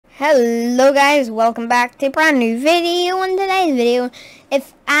Hello guys, welcome back to a brand new video. In today's video,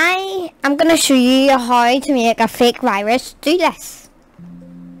 I'm gonna show you how to make a fake virus do this.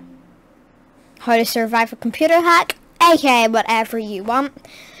 How to survive a computer hack, aka whatever you want.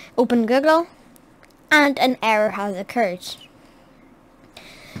 Open Google and an error has occurred.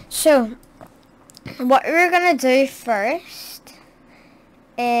 So what we're gonna do first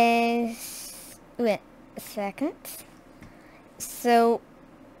is wait a second. So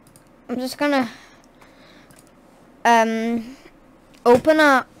I'm just gonna open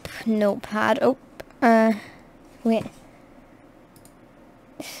up Notepad. Wait.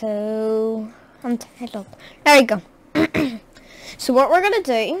 So untitled. There we go. So what we're gonna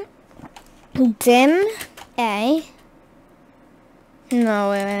do? Wait.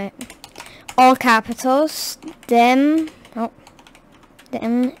 All capitals. Dim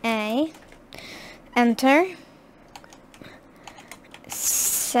A. Enter.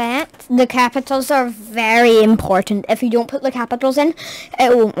 Set. The capitals are very important. If you don't put the capitals in,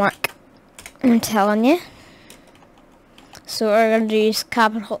 it won't work. I'm telling you. So we're going to use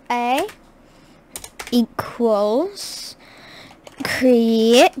capital A equals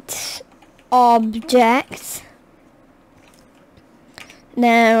create object.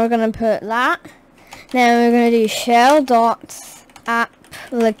 Then we're going to put that. Then we're going to do shell dot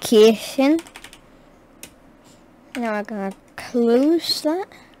application. Now we're going to close that.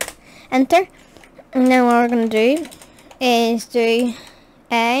 Enter. And then what we're going to do is do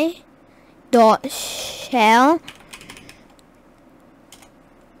a dot shell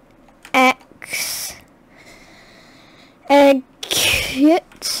execute.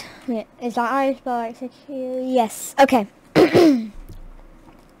 Wait, is that how you spell execute? Yes. Okay.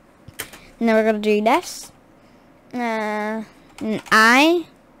 Now we're going to do this. I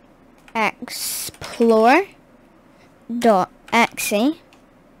explore dot exe.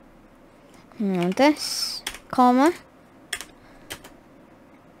 And this comma.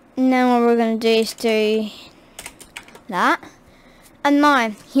 Now what we're going to do is do that. And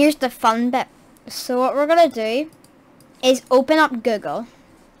now here's the fun bit. So what we're going to do is open up Google.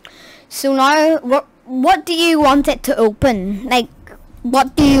 So now what do you want it to open? Like,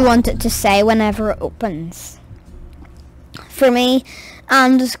 what do you want it to say whenever it opens? For me,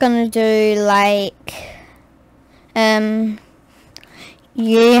 I'm just going to do like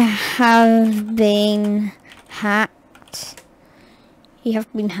you have been hacked. You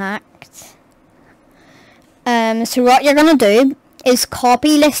have been hacked. So what you're gonna do is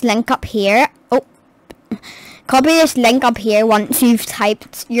copy this link up here. Copy this link up here once you've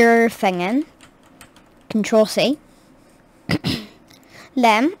typed your thing in. Control C.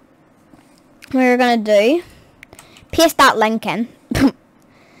 Then what you're gonna do, paste that link in.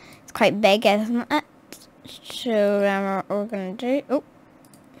 It's quite big, isn't it? So what we're gonna do? Oh,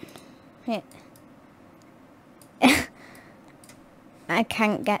 wait. I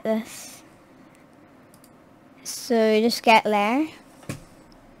can't get this. So just get there,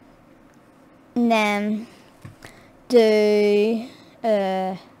 and then do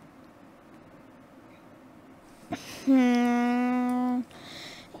yeah. And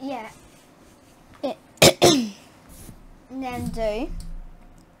then do.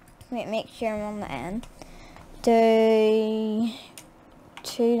 Wait, make sure I'm on the end. Do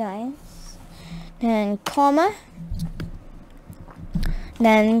 2 lines, then comma,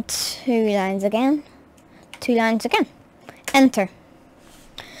 then 2 lines again, 2 lines again, enter.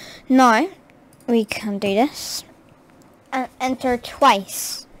 Now we can do this and enter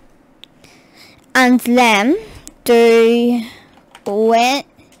twice, and then do with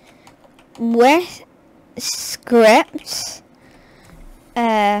script.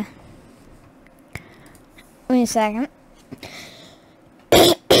 Wait a second.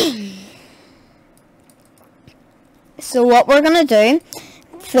 So what we're gonna do,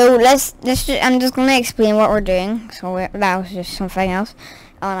 so I'm just gonna explain what we're doing. So that was just something else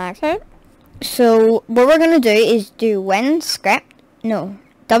on accident. So what we're gonna do is do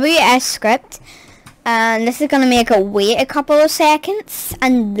WBS Script, and this is gonna make it wait a couple of seconds,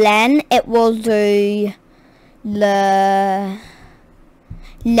 and then it will do like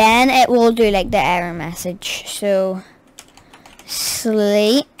the error message. So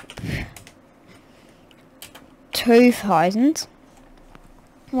sleep 2000.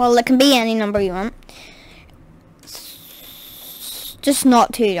 Well, it can be any number you want. Just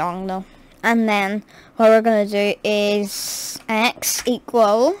not too long though. And then what we're gonna do is x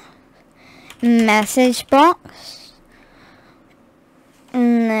equal message box,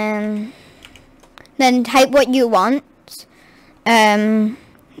 and then type what you want.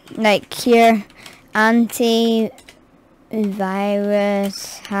 Like here, anti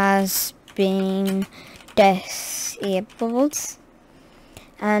virus has been disabled.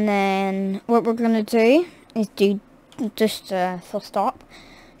 And then what we're going to do is do just a full stop.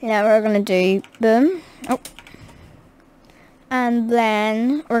 Now we're going to do boom. Oh. And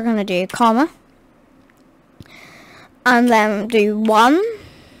then we're going to do comma. And then do 1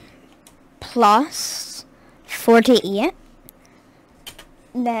 plus 48.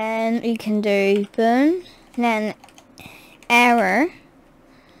 Then we can do boom. Then error.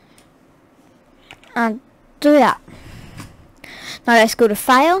 And do that. Now let's go to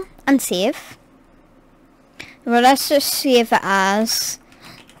file and save. Well, let's just save it as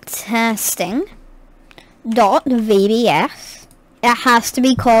testing.vbs. It has to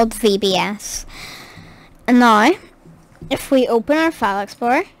be called VBS. And now, if we open our file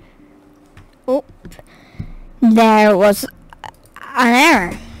explorer, oh, there was an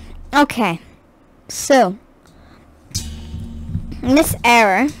error. Okay, so this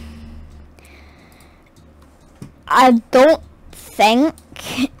error, I don't think,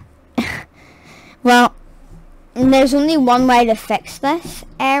 well, there's only one way to fix this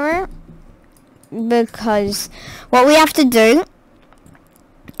error, because what we have to do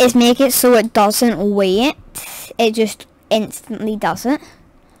is make it so it doesn't wait, it just instantly does it.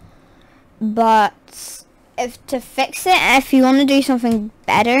 But if to fix it, if you want to do something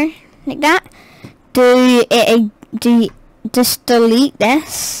better like that, just delete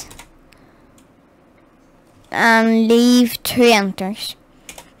this and leave 2 enters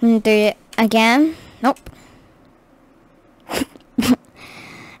and do it again. Nope.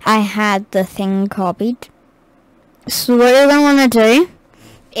 I had the thing copied. So what you're going to want to do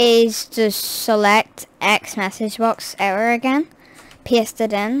is just select X message box error again, paste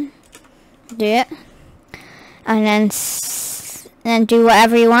it in, do it, and then do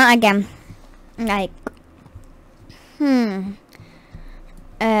whatever you want again, like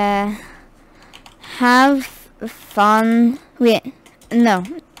have fun. Wait, no,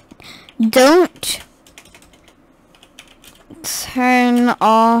 don't turn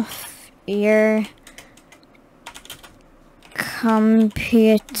off your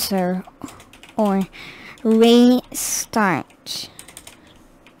computer or restart.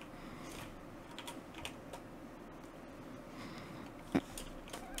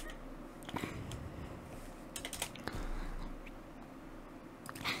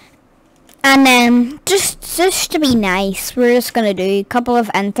 And then just to be nice, we're just gonna do a couple of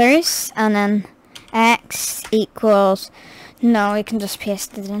enters and then x equals, no, we can just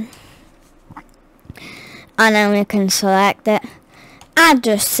paste it in. And then we can select it and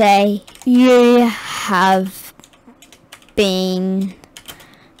just say you have been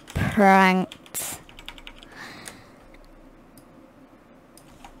pranked.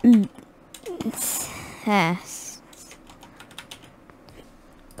 Yes.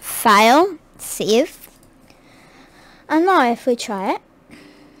 File, save. And now if we try it.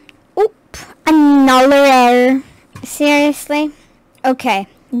 Oop, another error. Seriously? Okay,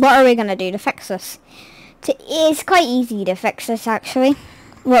 what are we gonna do to fix this? It's quite easy to fix this actually.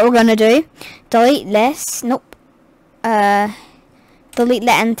 What we're gonna do, delete this, nope. Delete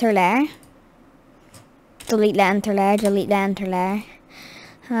the enter layer. Delete the enter layer, delete the enter layer.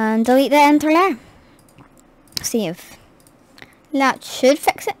 And delete the enter layer. Save. That should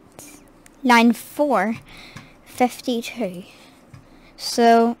fix it. Line 4, 52.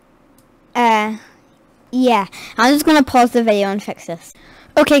 So, yeah. I'm just gonna pause the video and fix this.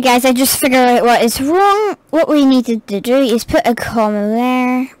 Okay guys, I just figured out what is wrong. What we needed to do is put a comma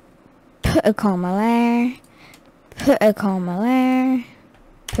there, put a comma there, put a comma there,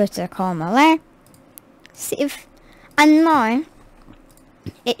 put a comma there, save, and now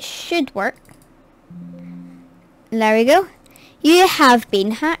it should work. There we go. You have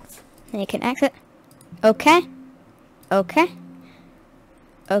been hacked. And you can exit. Okay. Okay.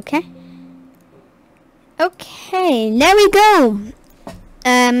 Okay. Okay, there we go.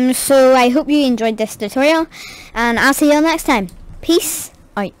 So I hope you enjoyed this tutorial, and I'll see you next time. Peace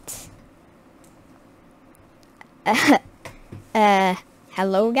out.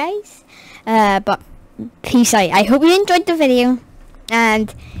 Hello guys. But peace out. I hope you enjoyed the video,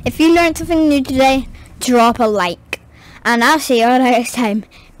 and if you learned something new today, drop a like, and I'll see you next time.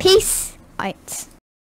 Peace out.